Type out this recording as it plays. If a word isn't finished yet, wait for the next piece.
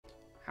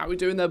How are we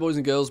doing there, boys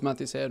and girls?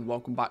 Manthieus here, and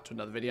welcome back to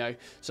another video.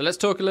 So let's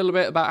talk a little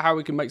bit about how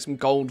we can make some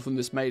gold from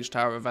this Mage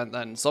Tower event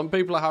then. Some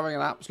people are having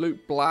an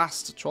absolute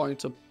blast trying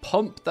to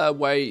pump their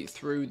way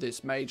through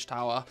this Mage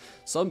Tower.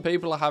 Some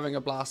people are having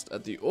a blast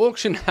at the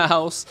auction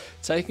house,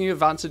 taking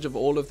advantage of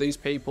all of these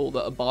people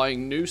that are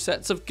buying new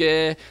sets of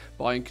gear,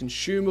 buying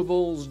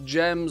consumables,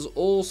 gems,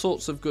 all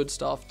sorts of good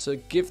stuff to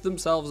give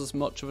themselves as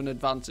much of an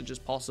advantage as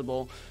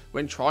possible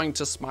when trying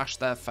to smash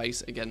their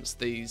face against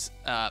these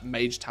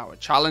Mage Tower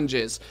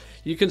challenges.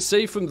 You can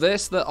see from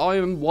this that I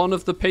am one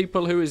of the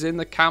people who is in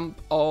the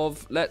camp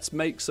of let's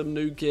make some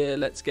new gear,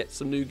 let's get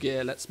some new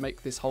gear, let's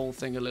make this whole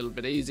thing a little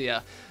bit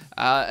easier.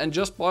 And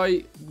just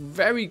by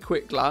very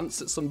quick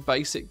glance at some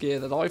basic gear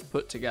that I've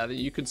put together,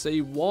 you can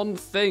see one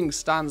thing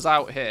stands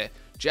out here.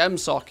 Gem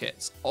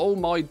sockets. Oh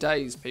my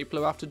days, people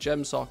are after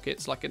gem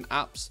sockets like an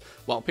apps.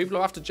 Well, people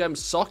are after gem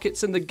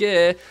sockets in the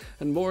gear,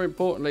 and more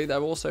importantly,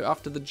 they're also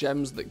after the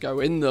gems that go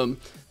in them.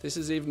 This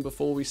is even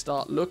before we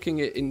start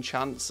looking at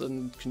enchants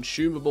and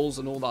consumables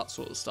and all that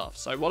sort of stuff.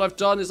 So what I've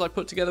done is I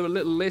put together a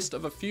little list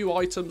of a few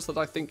items that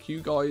I think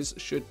you guys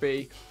should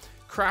be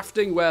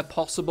crafting where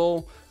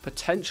possible,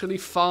 potentially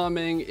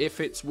farming if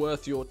it's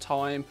worth your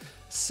time,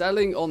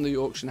 selling on the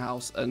auction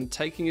house, and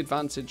taking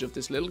advantage of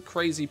this little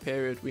crazy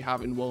period we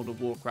have in World of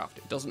Warcraft.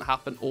 It doesn't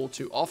happen all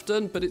too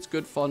often, but it's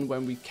good fun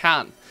when we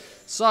can.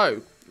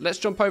 So let's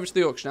jump over to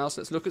the auction house,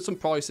 let's look at some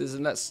prices,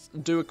 and let's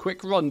do a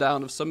quick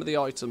rundown of some of the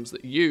items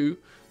that you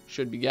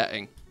should be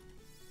getting.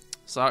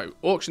 So,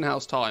 auction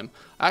house time.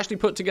 I actually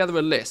put together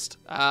a list.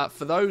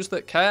 For those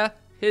that care,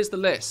 here's the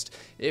list.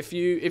 If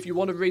you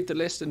want to read the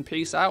list and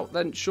peace out,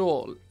 then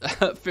sure,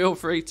 feel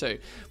free to.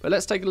 But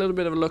let's take a little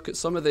bit of a look at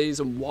some of these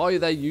and why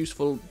they're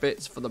useful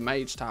bits for the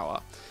Mage Tower.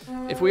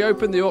 If we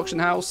open the auction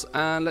house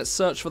and let's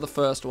search for the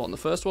first one. The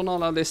first one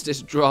on our list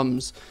is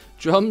drums.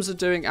 Drums are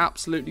doing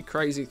absolutely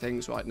crazy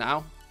things right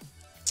now.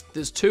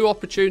 There's two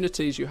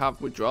opportunities you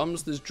have with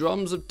drums. There's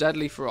drums of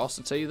deadly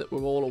ferocity that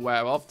we're all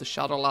aware of, the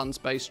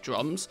Shadowlands based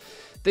drums.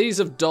 These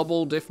have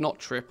doubled, if not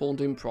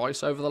tripled, in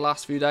price over the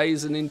last few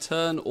days, and in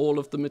turn all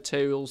of the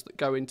materials that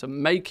go into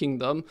making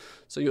them,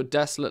 so your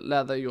desolate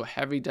leather, your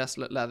heavy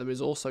desolate leather,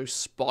 is also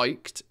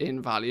spiked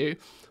in value.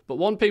 But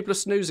one people are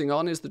snoozing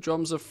on is the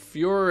Drums of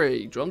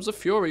Fury. Drums of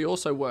Fury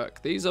also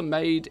work. These are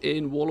made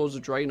in Warlords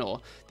of Draenor.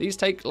 These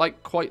take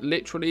like quite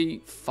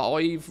literally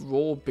 5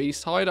 raw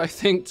beast hide, I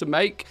think, to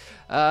make.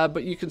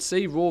 But you can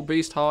see raw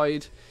beast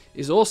hide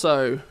is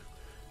also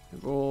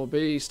raw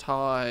beast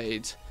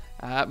hide.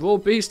 Raw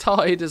beast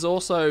hide has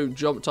also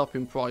jumped up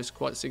in price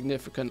quite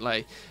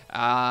significantly.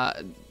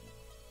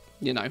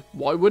 You know,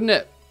 why wouldn't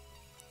it?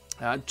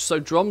 So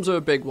drums are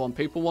a big one.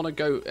 People want to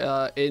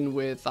go in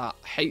with that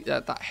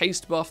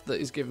haste buff that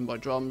is given by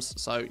drums.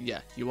 So yeah,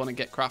 you want to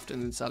get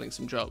crafting and selling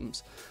some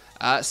drums.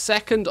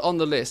 Second on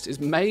the list is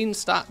main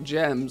stat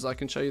gems. I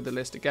can show you the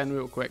list again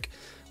real quick.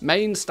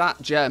 Main stat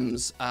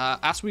gems.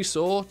 As we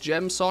saw,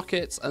 gem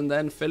sockets, and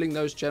then filling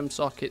those gem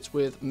sockets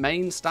with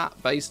main stat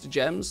based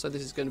gems. So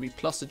this is going to be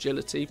plus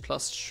agility,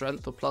 plus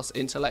strength, or plus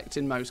intellect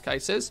in most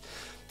cases.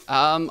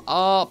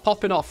 Are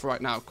popping off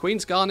right now.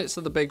 Queen's Garnets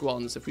are the big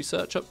ones. If we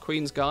search up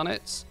Queen's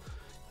Garnets,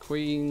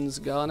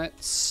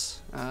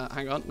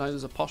 hang on, no,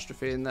 there's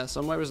apostrophe in there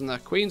somewhere, isn't there?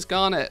 Queen's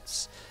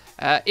Garnets.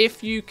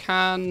 If you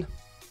can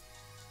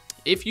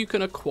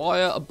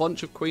acquire a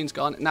bunch of Queen's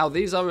Garnet, now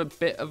these are a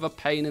bit of a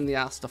pain in the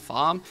ass to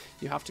farm.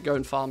 You have to go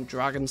and farm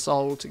Dragon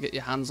Soul to get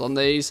your hands on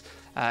these.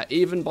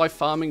 Even by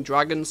farming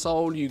Dragon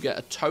Soul, you get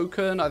a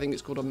token. I think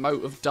it's called a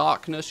Mote of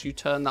Darkness. You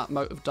turn that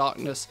Mote of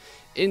Darkness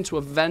into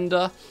a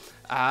vendor.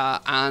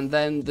 And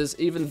then there's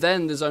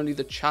only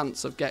the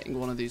chance of getting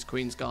one of these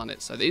Queen's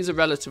Garnets. So these are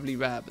relatively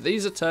rare, but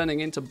these are turning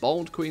into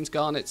bold Queen's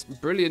Garnets,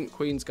 brilliant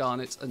Queen's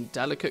Garnets, and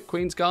delicate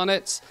Queen's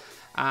Garnets.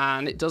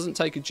 And it doesn't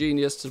take a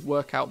genius to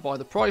work out by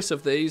the price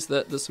of these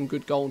that there's some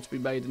good gold to be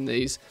made in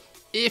these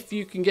if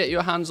you can get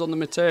your hands on the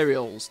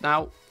materials.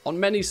 Now, on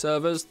many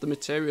servers, the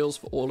materials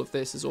for all of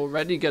this is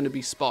already going to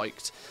be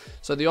spiked.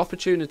 So the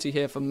opportunity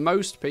here for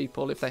most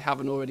people, if they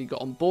haven't already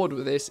got on board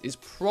with this, is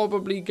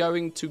probably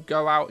going to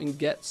go out and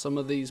get some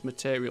of these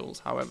materials,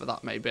 however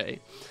that may be.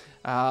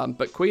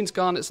 But Queen's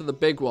Garnets are the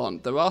big one.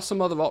 There are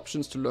some other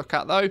options to look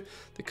at though.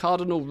 The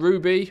Cardinal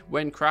Ruby,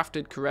 when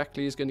crafted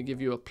correctly, is going to give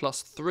you a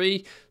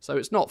 +3, so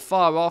it's not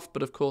far off,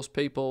 but of course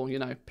people, you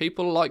know,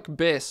 people like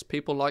Biss,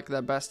 people like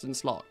their best in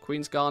slot.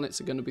 Queen's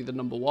Garnets are going to be the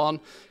 #1.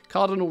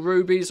 Cardinal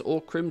Rubies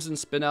or Crimson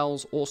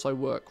Spinels also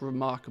work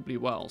remarkably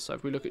well. So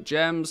if we look at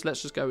gems,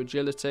 let's just go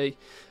agility,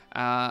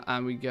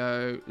 and we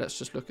go, let's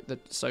just look at the,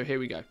 so here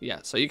we go.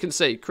 Yeah, so you can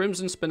see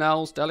Crimson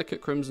Spinels,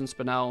 delicate Crimson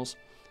Spinels,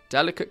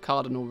 delicate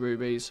Cardinal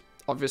Rubies.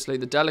 Obviously,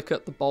 the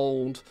delicate, the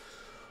bold,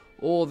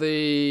 or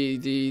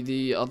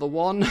the other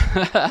one,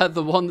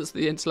 the one that's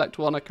the intellect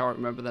one, I can't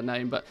remember their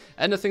name, but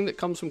anything that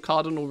comes from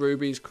Cardinal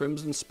Rubies,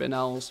 Crimson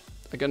Spinels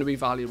are going to be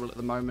valuable at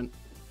the moment.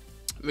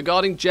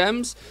 Regarding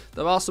gems,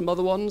 there are some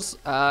other ones.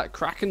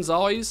 Kraken's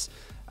Eyes.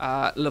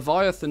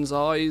 Leviathan's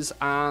Eyes,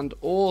 and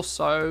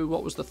also,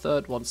 what was the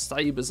third one?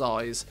 Saber's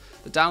Eyes.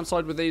 The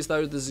downside with these,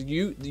 though, there's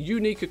the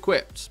unique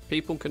equipped.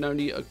 People can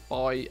only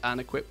buy and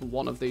equip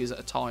one of these at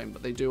a time,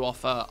 but they do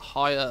offer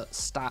higher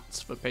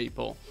stats for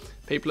people.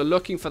 People are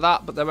looking for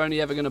that, but they're only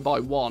ever going to buy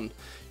one.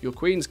 Your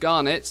Queen's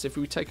Garnets, if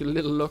we take a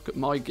little look at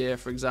my gear,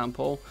 for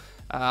example,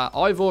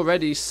 I've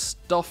already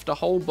stuffed a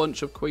whole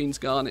bunch of Queen's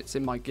Garnets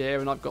in my gear,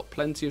 and I've got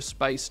plenty of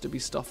space to be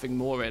stuffing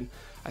more in.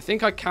 I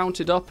think I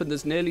counted up, and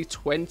there's nearly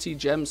 20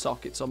 gem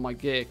sockets on my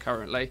gear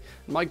currently.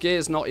 My gear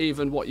is not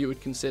even what you would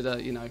consider,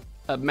 you know,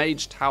 a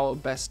Mage Tower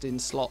best in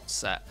slot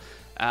set.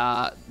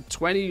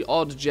 20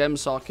 odd gem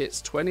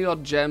sockets, 20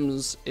 odd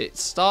gems. It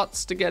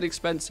starts to get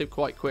expensive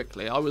quite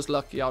quickly. I was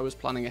lucky I was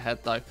planning ahead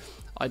though.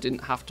 I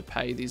didn't have to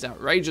pay these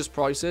outrageous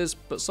prices,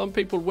 but some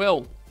people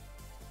will.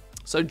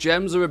 So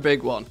gems are a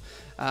big one.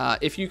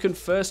 If you can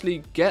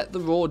firstly get the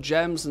raw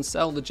gems and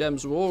sell the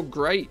gems raw,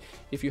 great.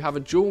 If you have a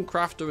jewel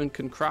crafter and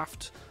can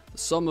craft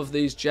some of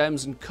these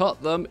gems and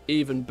cut them,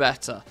 even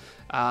better.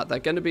 They're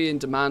going to be in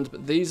demand,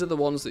 but these are the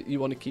ones that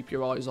you want to keep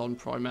your eyes on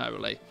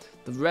primarily.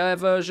 The rare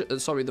version,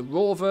 the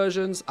raw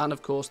versions, and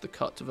of course the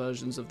cut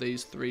versions of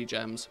these 3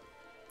 gems.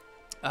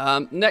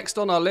 Next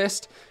on our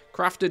list,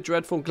 crafted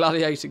Dreadful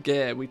Gladiator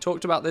gear. We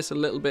talked about this a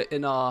little bit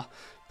in our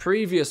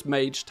previous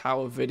Mage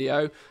Tower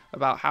video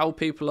about how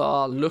people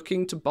are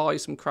looking to buy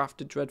some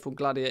crafted Dreadful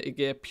Gladiator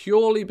gear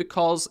purely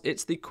because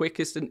it's the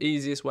quickest and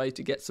easiest way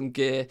to get some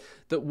gear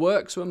that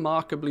works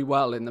remarkably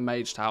well in the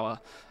Mage Tower.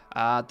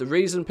 The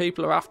reason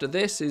people are after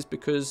this is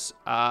because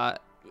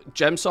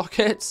gem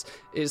sockets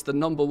is the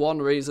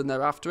 #1 reason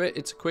they're after it.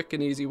 It's a quick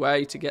and easy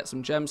way to get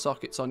some gem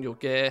sockets on your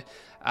gear,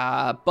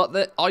 but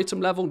the item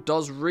level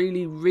does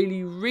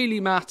really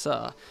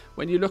matter.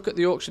 When you look at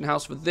the auction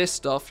house for this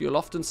stuff, you'll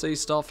often see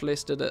stuff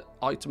listed at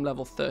item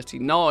level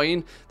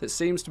 39 that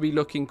seems to be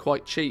looking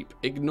quite cheap.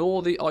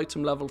 Ignore the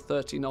item level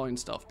 39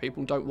 stuff.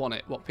 People don't want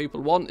it. What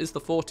people want is the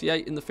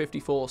 48 and the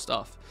 54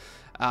 stuff.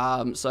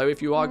 So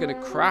if you are going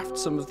to craft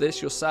some of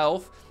this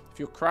yourself, if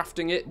you're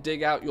crafting it,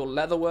 dig out your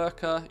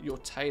leatherworker, your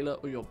tailor,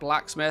 or your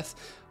blacksmith.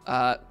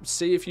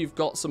 See if you've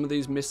got some of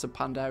these Mists of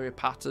Pandaria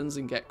patterns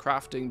and get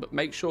crafting, but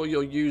make sure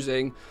you're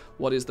using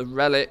what is the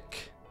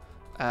relic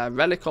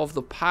of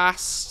the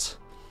past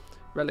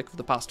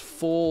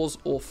 4s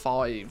or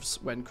 5s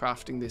when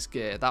crafting this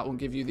gear. That will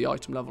give you the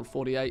item level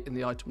 48 and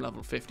the item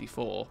level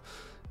 54.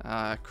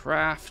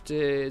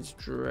 Crafted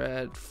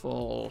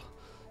Dreadful.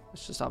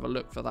 Let's just have a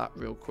look for that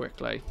real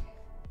quickly.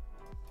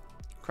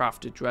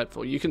 Crafted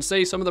Dreadful. You can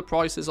see some of the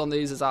prices on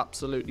these is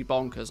absolutely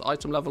bonkers.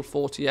 Item level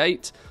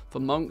 48 for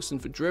monks and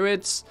for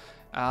druids.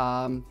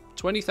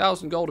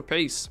 20,000 gold a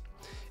piece.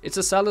 It's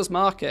a seller's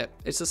market.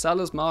 It's a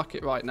seller's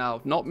market right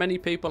now. Not many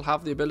people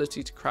have the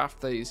ability to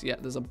craft these,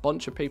 yet there's a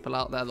bunch of people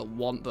out there that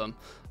want them.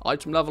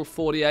 Item level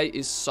 48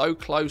 is so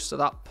close to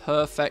that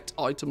perfect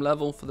item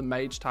level for the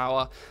Mage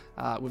Tower,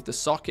 with the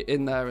socket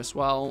in there as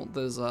well.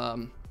 There's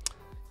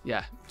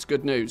yeah, it's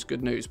good news,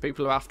 good news.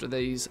 People are after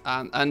these,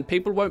 and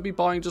people won't be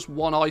buying just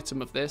one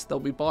item of this. They'll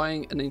be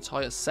buying an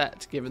entire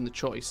set given the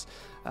choice.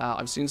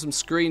 I've seen some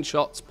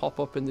screenshots pop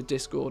up in the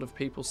Discord of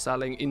people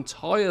selling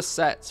entire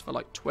sets for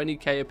like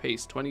 20k a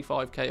piece,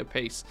 25k a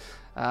piece.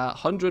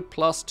 100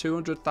 plus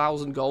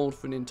 200,000 gold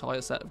for an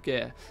entire set of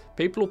gear.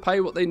 People will pay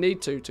what they need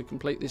to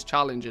complete this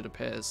challenge, it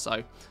appears,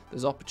 so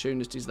there's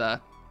opportunities there.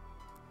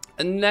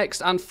 And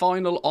next and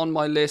final on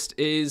my list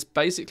is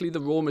basically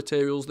the raw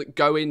materials that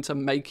go into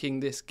making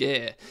this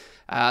gear.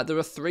 There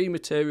are 3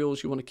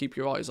 materials you want to keep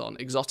your eyes on.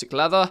 Exotic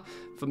leather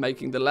for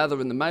making the leather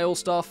and the mail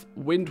stuff,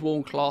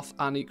 windworn cloth,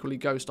 and equally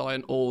ghost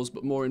iron ores,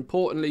 but more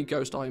importantly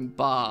ghost iron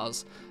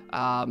bars.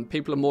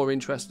 People are more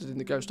interested in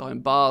the ghost iron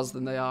bars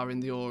than they are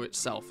in the ore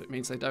itself. It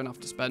means they don't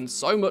have to spend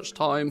so much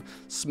time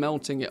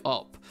smelting it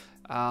up.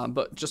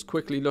 But just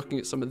quickly looking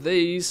at some of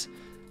these,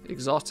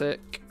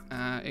 exotic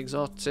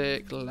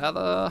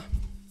leather.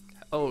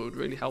 Oh, it would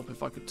really help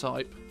if I could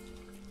type.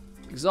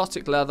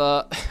 Exotic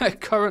leather,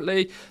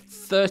 currently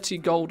 30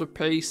 gold a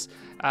piece,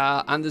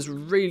 and there's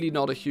really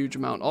not a huge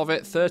amount of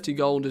it. 30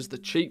 gold is the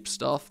cheap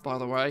stuff, by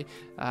the way.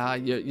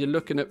 You're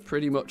looking at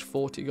pretty much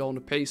 40 gold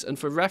a piece, and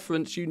for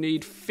reference, you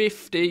need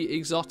 50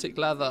 exotic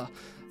leather.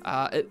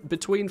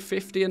 Between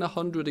 50 and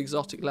 100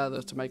 exotic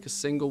leather to make a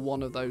single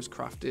one of those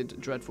crafted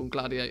Dreadful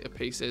Gladiator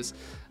pieces.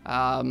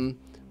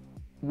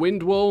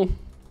 Wind wool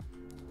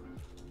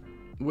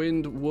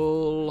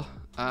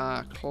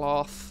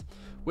cloth.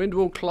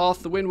 Windwool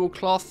cloth. The windwool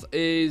cloth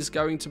is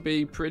going to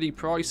be pretty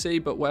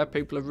pricey, but where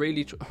people are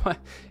really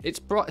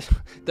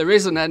there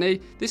isn't any.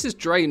 This is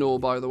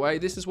Draenor, by the way.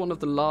 This is one of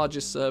the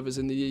largest servers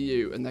in the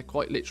EU, and there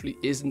quite literally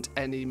isn't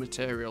any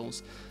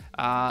materials.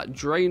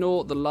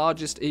 Draenor, the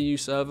largest EU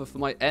server for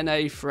my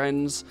NA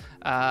friends.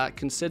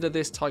 Consider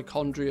this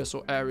Tichondrius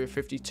or Area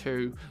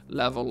 52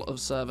 level of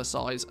server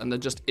size, and there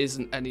just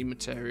isn't any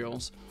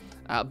materials.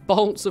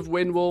 Bolts of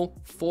windwool,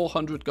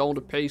 400 gold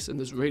a piece, and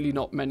there's really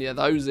not many of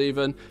those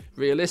even.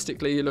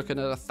 Realistically, you're looking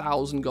at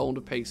 1,000 gold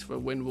a piece for a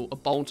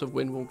bolt of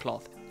windwool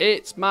cloth.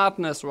 It's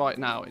madness right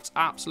now. It's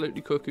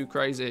absolutely cuckoo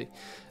crazy.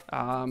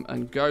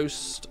 And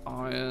ghost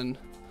iron.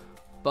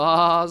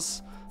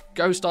 bars,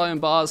 ghost iron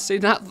bars. See,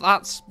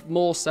 that's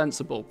more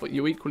sensible, but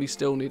you equally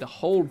still need a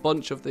whole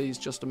bunch of these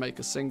just to make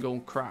a single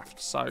craft.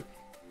 So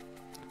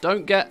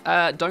don't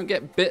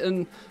get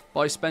bitten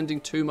by spending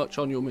too much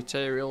on your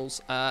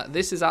materials.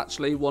 This is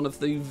actually one of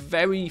the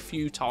very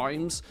few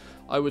times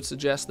I would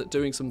suggest that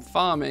doing some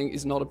farming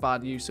is not a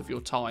bad use of your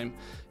time.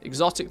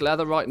 Exotic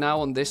leather right now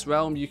on this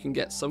realm, you can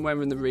get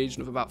somewhere in the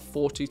region of about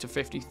 40 to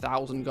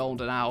 50,000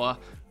 gold an hour,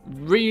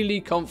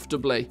 really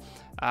comfortably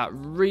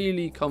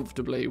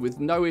with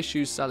no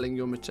issues selling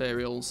your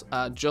materials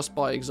just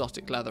by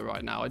exotic leather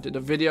right now. I did a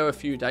video a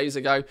few days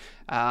ago.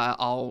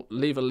 I'll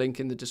leave a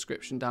link in the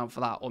description down for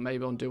that, or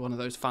maybe I'll do one of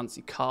those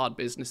fancy card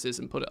businesses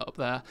and put it up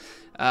there.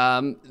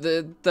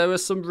 There are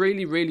some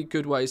really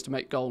good ways to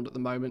make gold at the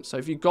moment. So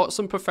if you've got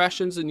some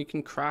professions and you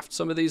can craft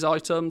some of these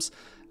items,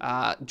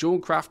 jewel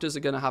crafters are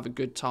going to have a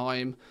good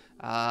time.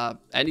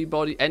 Any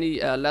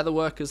leather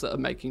workers that are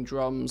making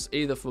drums,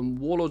 either from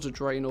Warlords of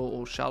Draenor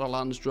or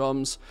Shadowlands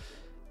drums,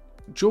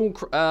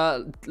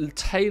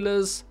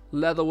 tailors,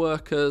 leather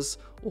workers,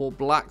 or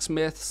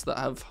blacksmiths that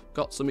have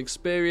got some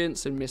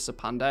experience in Mists of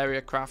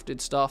Pandaria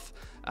crafted stuff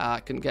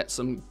can get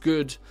some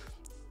good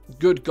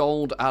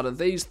gold out of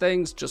these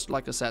things. Just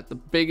like I said, the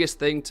biggest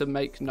thing to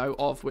make note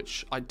of,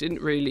 which I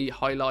didn't really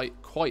highlight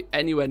quite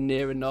anywhere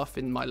near enough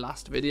in my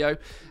last video,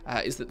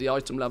 is that the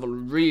item level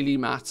really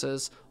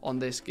matters on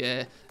this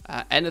gear.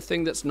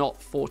 Anything that's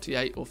not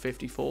 48 or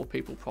 54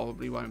 people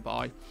probably won't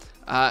buy.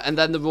 And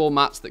then the raw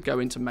mats that go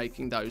into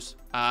making those.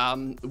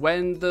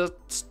 When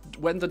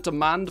the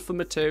demand for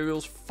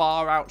materials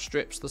far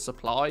outstrips the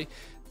supply,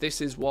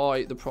 this is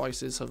why the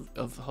prices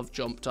have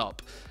jumped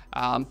up.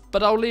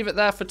 But I'll leave it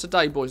there for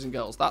today, boys and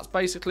girls. That's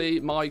basically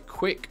my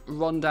quick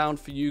rundown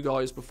for you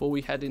guys before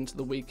we head into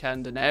the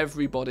weekend and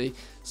everybody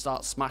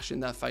starts smashing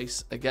their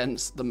face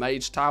against the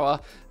Mage Tower.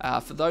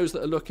 For those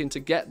that are looking to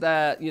get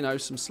their,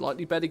 some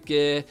slightly better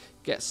gear,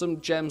 get some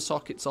gem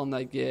sockets on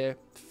their gear,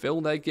 fill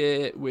their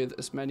gear with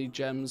as many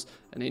gems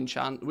and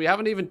enchant. We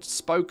haven't even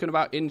spoken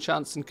about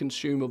enchants and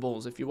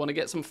consumables. If you want to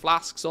get some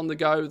flasks on the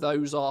go,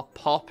 those are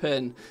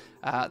popping.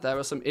 There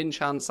are some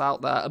enchants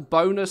out there. A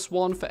bonus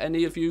one for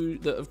any of you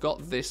that have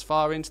got this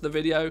far into the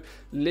video: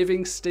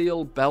 living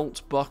steel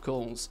belt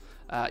buckles.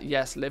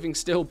 Yes, living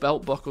steel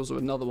belt buckles are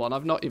another one.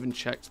 I've not even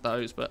checked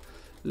those, but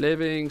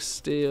living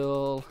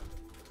steel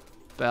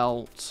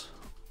belt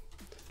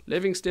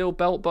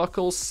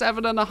buckles,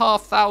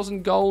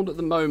 7,500 gold at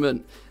the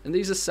moment, and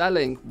these are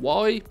selling.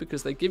 Why?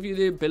 Because they give you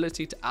the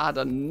ability to add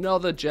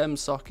another gem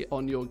socket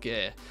on your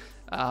gear.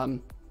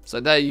 So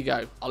there you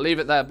go. I'll leave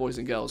it there, boys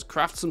and girls.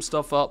 Craft some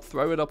stuff up,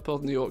 throw it up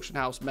on the auction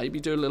house, maybe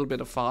do a little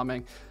bit of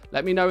farming.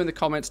 Let me know in the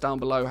comments down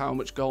below how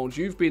much gold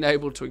you've been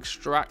able to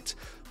extract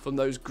from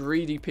those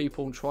greedy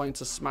people trying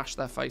to smash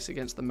their face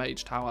against the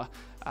Mage Tower.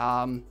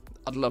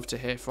 I'd love to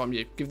hear from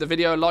you. Give the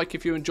video a like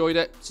if you enjoyed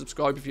it,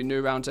 subscribe if you're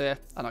new around here,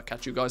 and I'll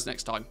catch you guys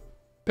next time.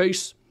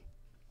 Peace.